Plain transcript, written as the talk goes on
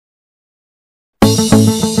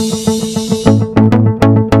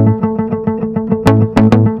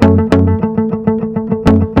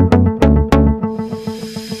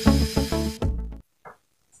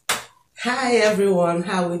everyone,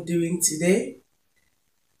 how are we doing today?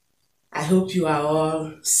 I hope you are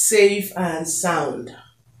all safe and sound.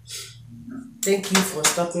 Thank you for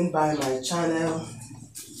stopping by my channel,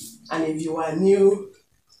 and if you are new,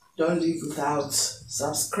 don't leave without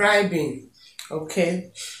subscribing.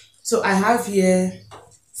 Okay, so I have here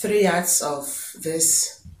 3 yards of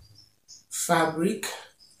this fabric,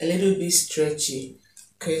 a little bit stretchy.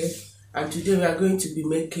 Okay, and today we are going to be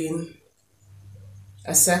making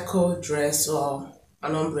a circle dress or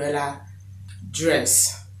an umbrella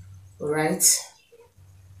dress. All right,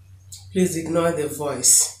 please ignore the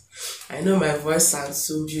voice. I know my voice sounds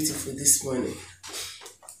so beautiful this morning.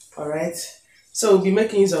 All right, so we'll be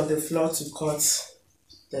making use of the floor to cut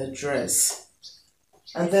the dress,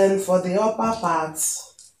 and then for the upper part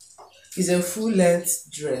is a full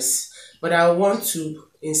length dress, but I want to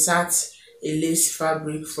insert a lace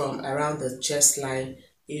fabric from around the chest line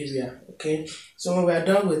area. Okay, so when we are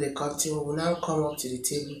done with the cutting, we will now come up to the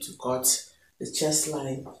table to cut the chest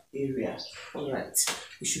line area. All right,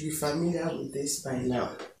 you should be familiar with this by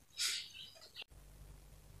now.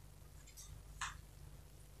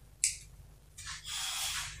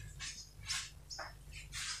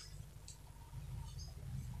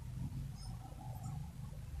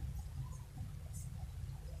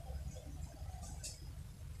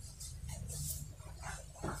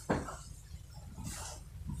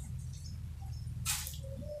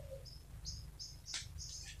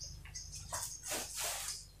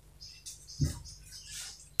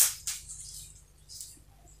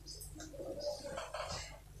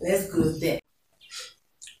 Let's go there.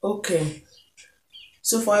 Okay,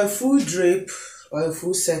 so for a full drape or a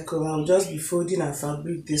full circle, I'll just be folding our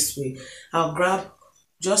fabric this way. I'll grab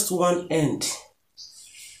just one end.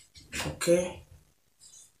 Okay,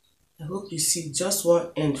 I hope you see just one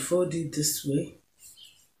end. Fold it this way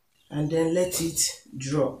and then let it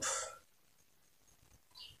drop.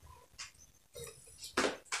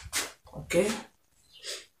 Okay,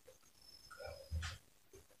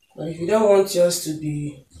 but if you don't want yours to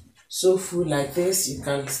be so full like this, you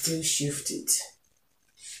can still shift it.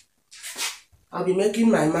 I'll be making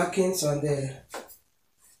my markings on the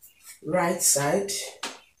right side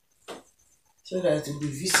so that it will be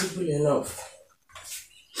visible enough.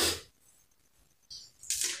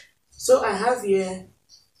 So I have here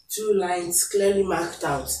 2 lines clearly marked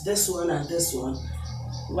out, this one and this one.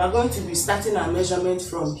 We are going to be starting our measurement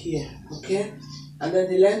from here. Okay, and then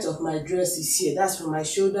the length of my dress is here. That's from my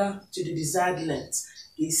shoulder to the desired length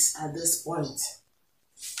is at this point.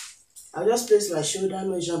 I'll just place my shoulder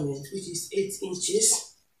measurement, which is 8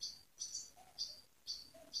 inches.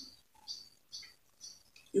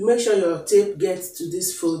 You make sure your tape gets to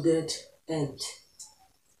this folded end.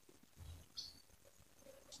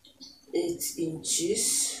 8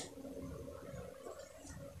 inches.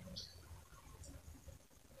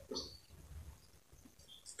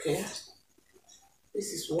 Okay,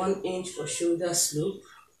 this is 1 inch for shoulder slope,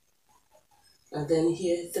 and then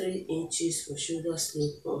here 3 inches for shoulder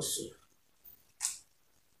slope also.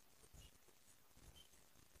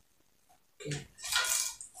 Okay,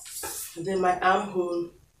 and then my armhole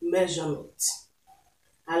measurement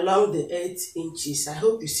along the 8 inches. I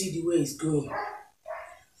hope you see the way it's going.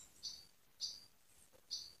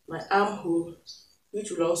 My armhole,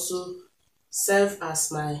 which will also serve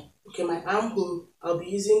as my, okay, my armhole, I'll be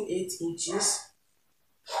using 8 inches.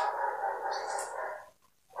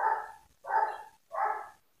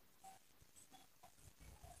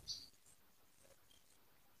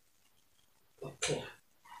 Okay,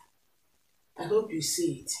 I hope you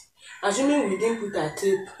see it. Assuming we didn't put our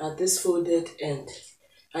tape at this folded end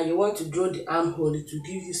and you want to draw the armhole, it will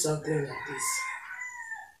give you something like this.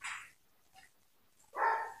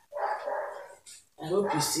 I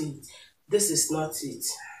hope you see it. This is not it.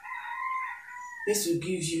 This will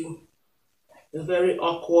give you a very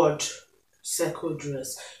awkward circle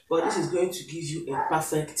dress, but this is going to give you a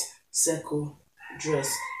perfect circle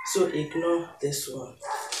dress, so ignore this one.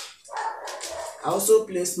 I also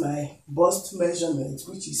place my bust measurement,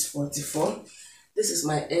 which is 44. This is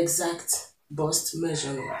my exact bust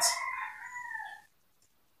measurement,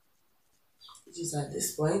 which is at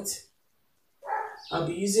this point. I'll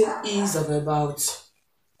be using ease of about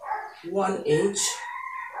 1 inch,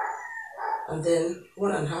 and then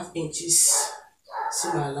 1.5 inches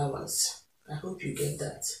seam allowance. I hope you get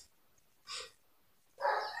that.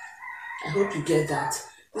 I hope you get that.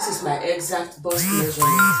 This is my exact bust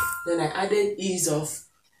measurement. Then I added ease of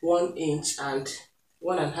 1 inch and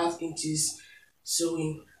 1.5 inches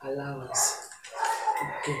sewing allowance.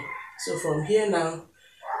 Okay, so from here now,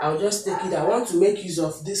 I'll just take it. I want to make use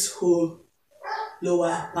of this whole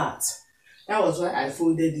lower part. That was why I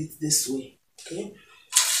folded it this way. Okay,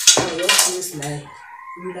 I'll just use my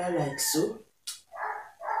ruler like so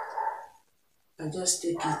and just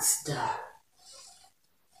take it down.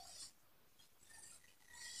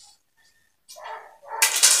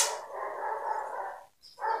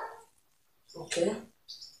 Okay,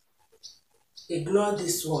 ignore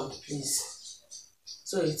this one please.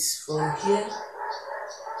 So it's from here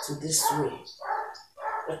to this way.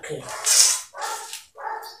 Okay,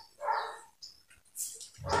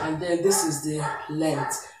 and then this is the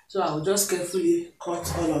length. So I will just carefully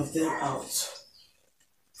cut all of them out.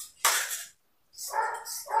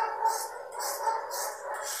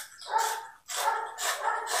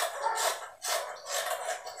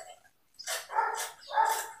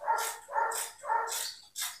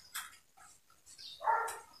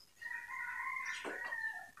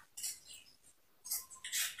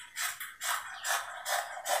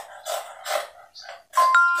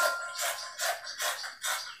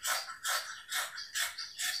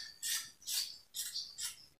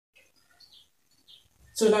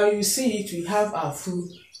 So now you see it, we have our full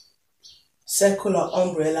circular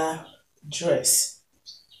umbrella dress.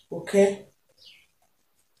 Okay,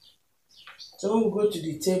 so when we go to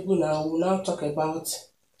the table now, we'll now talk about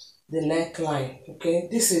the neckline. Okay,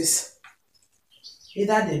 this is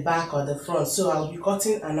either the back or the front, so I'll be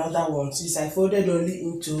cutting another one since I folded only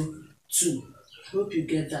into two. Hope you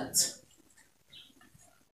get that.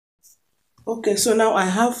 Okay, so now I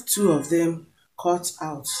have two of them cut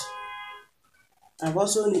out. I've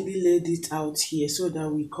also neatly laid it out here so that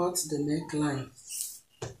we cut the neckline.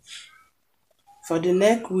 For the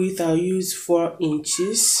neck width, I'll use 4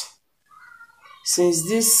 inches. Since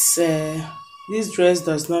this dress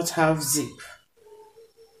does not have zip.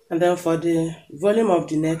 And then for the volume of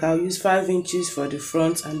the neck, I'll use 5 inches for the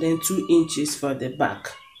front and then 2 inches for the back.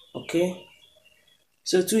 Okay,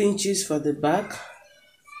 so 2 inches for the back,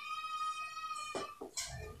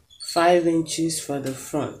 5 inches for the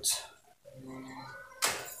front.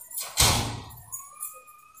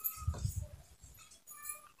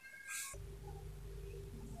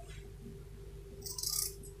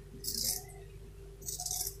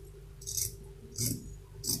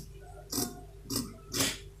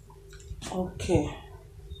 Okay,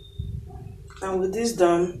 and with this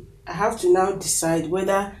done, I have to now decide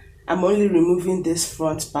whether I'm only removing this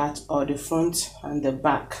front part or the front and the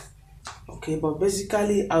back. Okay, but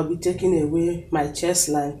basically I'll be taking away my chest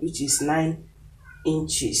line, which is 9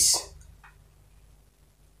 inches.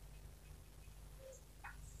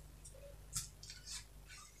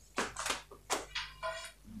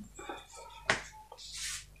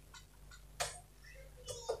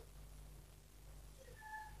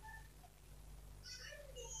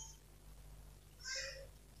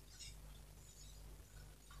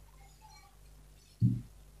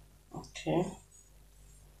 Okay,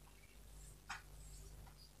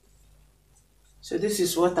 so this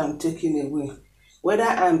is what I'm taking away. Whether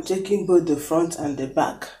I'm taking both the front and the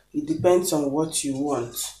back, it depends on what you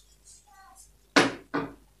want.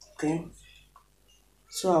 Okay,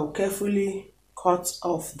 so I'll carefully cut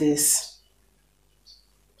off this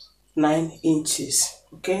 9 inches.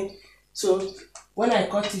 Okay, so when I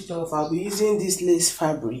cut it off, I'll be using this lace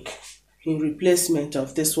fabric in replacement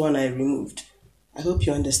of this one I removed. I hope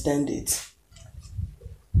you understand it.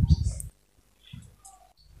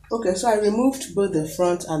 Okay, so I removed both the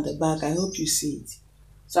front and the back. I hope you see it.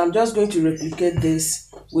 So I'm just going to replicate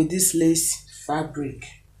this with this lace fabric.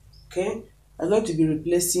 Okay, I'm going to be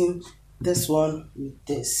replacing this one with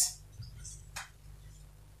this.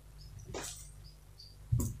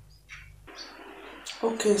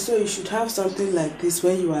 Okay, so you should have something like this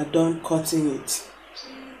when you are done cutting it.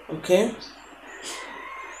 Okay,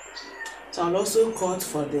 so I'll also cut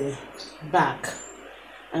for the back,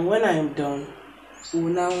 and when I am done, we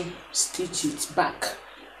will now stitch it back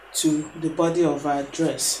to the body of our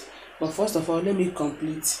dress. But first of all, let me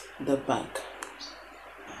complete the back.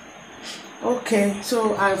 Okay,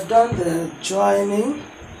 so I've done the joining.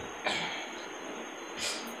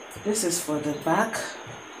 This is for the back.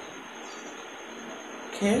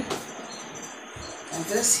 Okay, and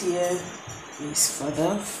this here is for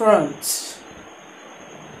the front.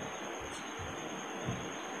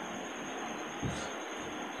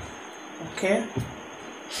 Okay,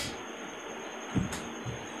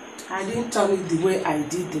 I didn't turn it the way I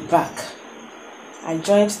did the back. I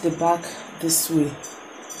joined the back this way.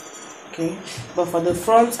 Okay, but for the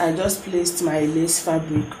front, I just placed my lace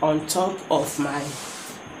fabric on top of my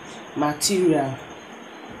material.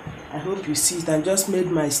 I hope you see it. I just made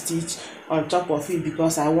my stitch on top of it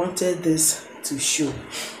because I wanted this to show.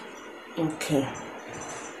 Okay,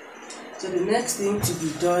 so the next thing to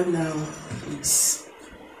be done now is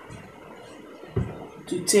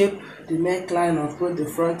to tape the neckline of both the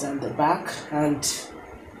front and the back and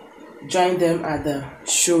join them at the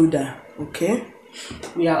shoulder. Okay,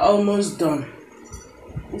 we are almost done.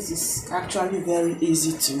 This is actually very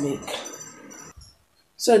easy to make.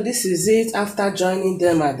 So this is it after joining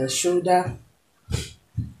them at the shoulder.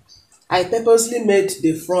 I purposely made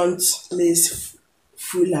the front lace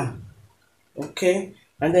fuller, okay,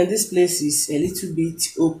 and then this place is a little bit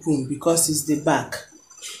open because it's the back.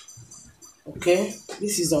 Okay,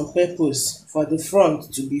 this is on purpose for the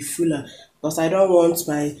front to be fuller because I don't want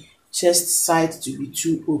my chest side to be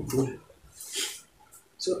too open.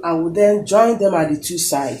 So I will then join them at the two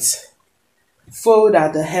sides, fold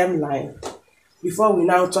at the hemline. Before we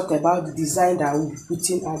now talk about the design that I will be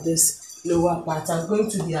putting at this lower part, I'm going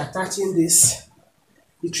to be attaching this,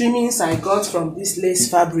 the trimmings I got from this lace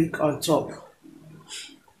fabric on top.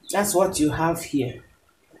 That's what you have here.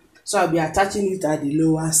 So I'll be attaching it at the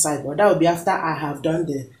lower side, but that will be after I have done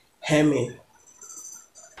the hemming.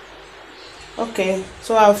 Okay,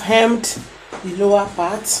 so I've hemmed the lower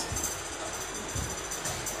part.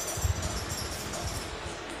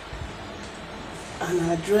 And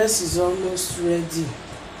our dress is almost ready.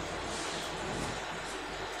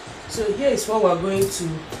 So here is what we're going to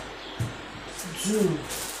do.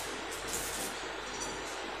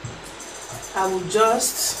 I will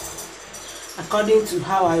just, according to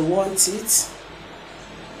how I want it,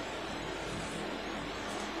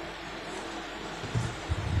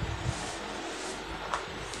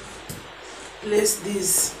 place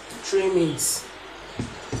these trimmings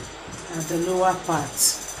at the lower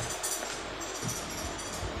part.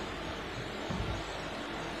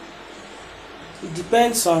 It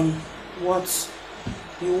depends on what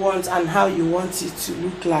you want and how you want it to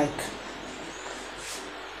look like.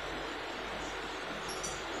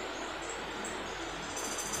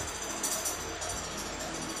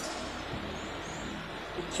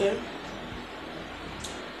 Okay.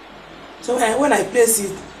 So when I place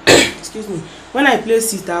it, excuse me, when I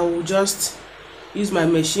place it, I will just use my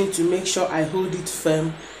machine to make sure I hold it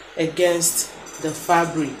firm against the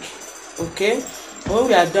fabric. Okay. When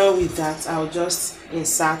we are done with that, I'll just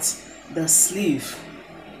insert the sleeve.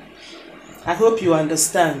 I hope you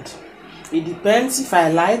understand. It depends. If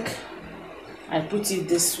I like, I put it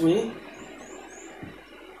this way.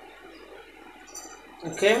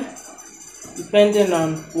 Okay, depending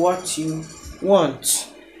on what you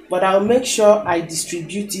want. But I'll make sure I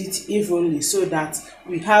distribute it evenly so that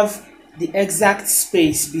we have the exact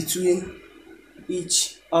space between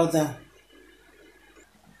each other.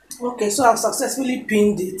 Okay, so I've successfully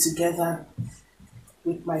pinned it together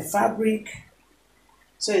with my fabric.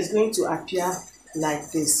 So it's going to appear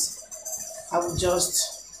like this. I will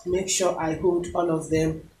just make sure I hold all of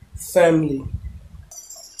them firmly.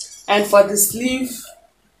 And for the sleeve,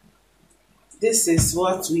 this is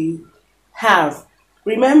what we have.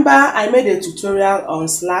 Remember, I made a tutorial on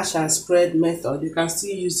slash and spread method. You can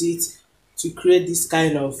still use it to create this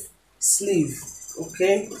kind of sleeve.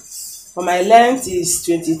 Okay. For my length is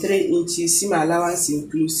 23 inches, seam allowance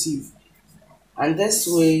inclusive, and this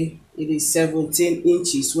way it is 17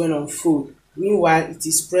 inches when on fold. Meanwhile, it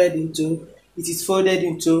is folded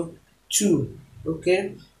into two.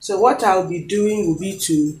 Okay, so what I'll be doing will be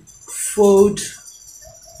to fold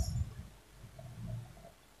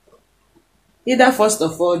either, first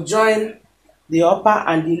of all, join the upper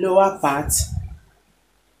and the lower part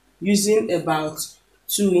using about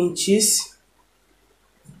 2 inches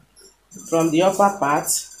from the upper part,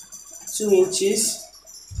 2 inches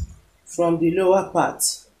from the lower part.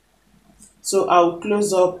 So I will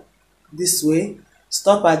close up this way,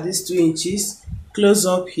 stop at these 2 inches, close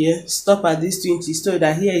up here, stop at these 2 inches so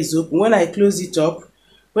that here is open. When I close it up,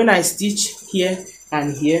 when I stitch here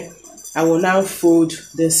and here, I will now fold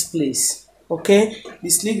this place. Okay, the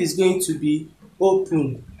sleeve is going to be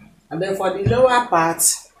open, and then for the lower part,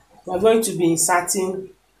 we are going to be inserting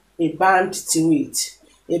a band to it.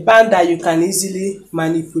 A band that you can easily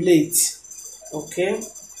manipulate. Okay,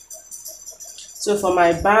 so for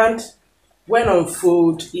my band, when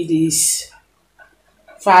unfold, it is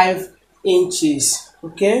 5 inches.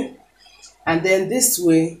 Okay, and then this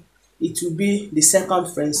way it will be the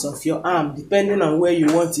circumference of your arm, depending on where you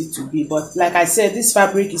want it to be. But like I said, this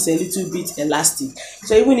fabric is a little bit elastic,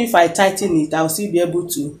 so even if I tighten it, I'll still be able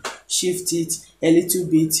to shift it a little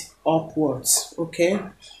bit upwards. Okay,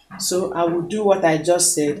 so I will do what I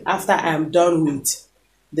just said after I am done with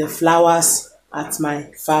the flowers at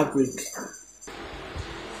my fabric.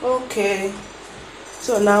 Okay,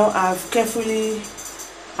 so now I've carefully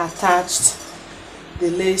attached the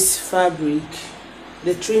lace fabric,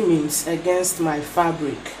 the trimmings against my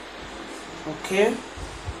fabric. Okay,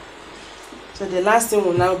 So the last thing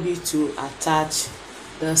will now be to attach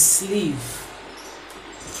the sleeve.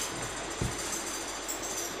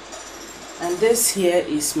 And this here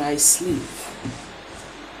is my sleeve.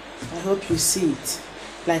 I hope you see it.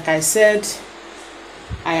 Like I said,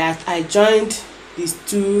 I joined these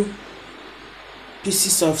two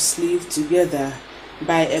pieces of sleeve together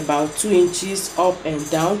by about 2 inches up and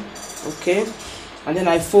down, okay, and then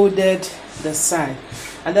I folded the side,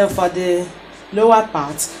 and then for the lower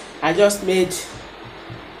part I just made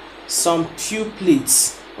some few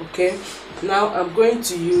pleats. Okay, now I'm going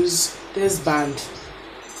to use this band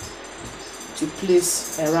to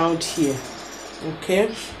place around here.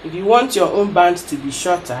 Okay, if you want your own band to be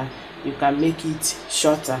shorter, you can make it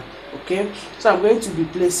shorter. Okay, so I'm going to be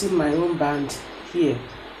placing my own band here.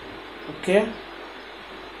 Okay,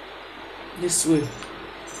 this way.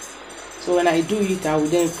 So when I do it, I will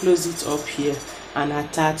then close it up here and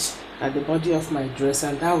attach at the body of my dress,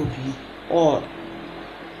 and that will be all.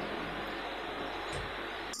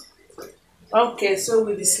 Okay, so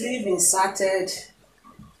with the sleeve inserted,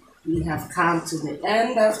 we have come to the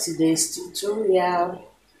end of today's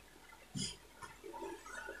tutorial.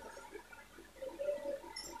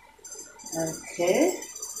 Okay,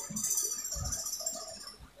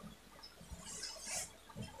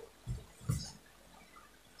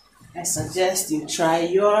 I suggest you try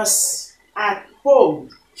yours at home.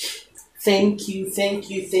 Thank you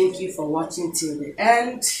for watching till the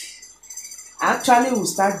end. Actually, we'll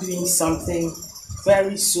start doing something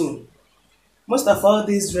very soon. Most of all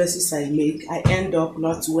these dresses I make, I end up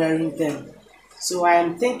not wearing them. So I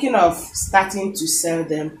am thinking of starting to sell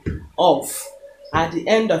them off at the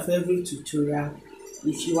end of every tutorial.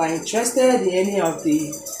 If you are interested in any of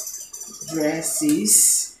the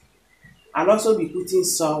dresses, I'll also be putting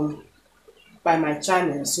some by my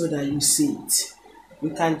channel so that you see it.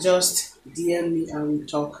 You can just DM me and we'll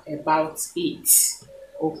talk about it.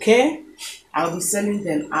 Okay, I'll be selling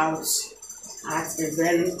them out at a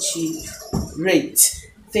very cheap rate.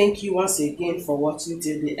 Thank you once again for watching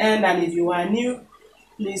till the end, and if you are new,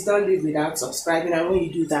 please don't leave without subscribing, and when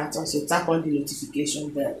you do that, also tap on the notification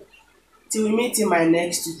bell. Till we meet in my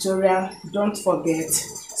next tutorial, don't forget,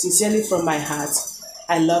 sincerely from my heart,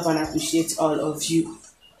 I love and appreciate all of you.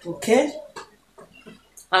 Okay,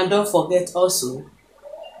 and don't forget also,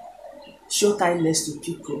 show kindness to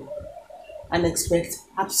people and expect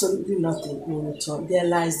absolutely nothing in return. There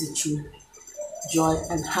lies the true joy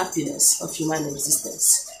and happiness of human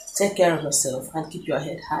existence. Take care of yourself and keep your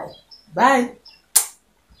head high. Bye.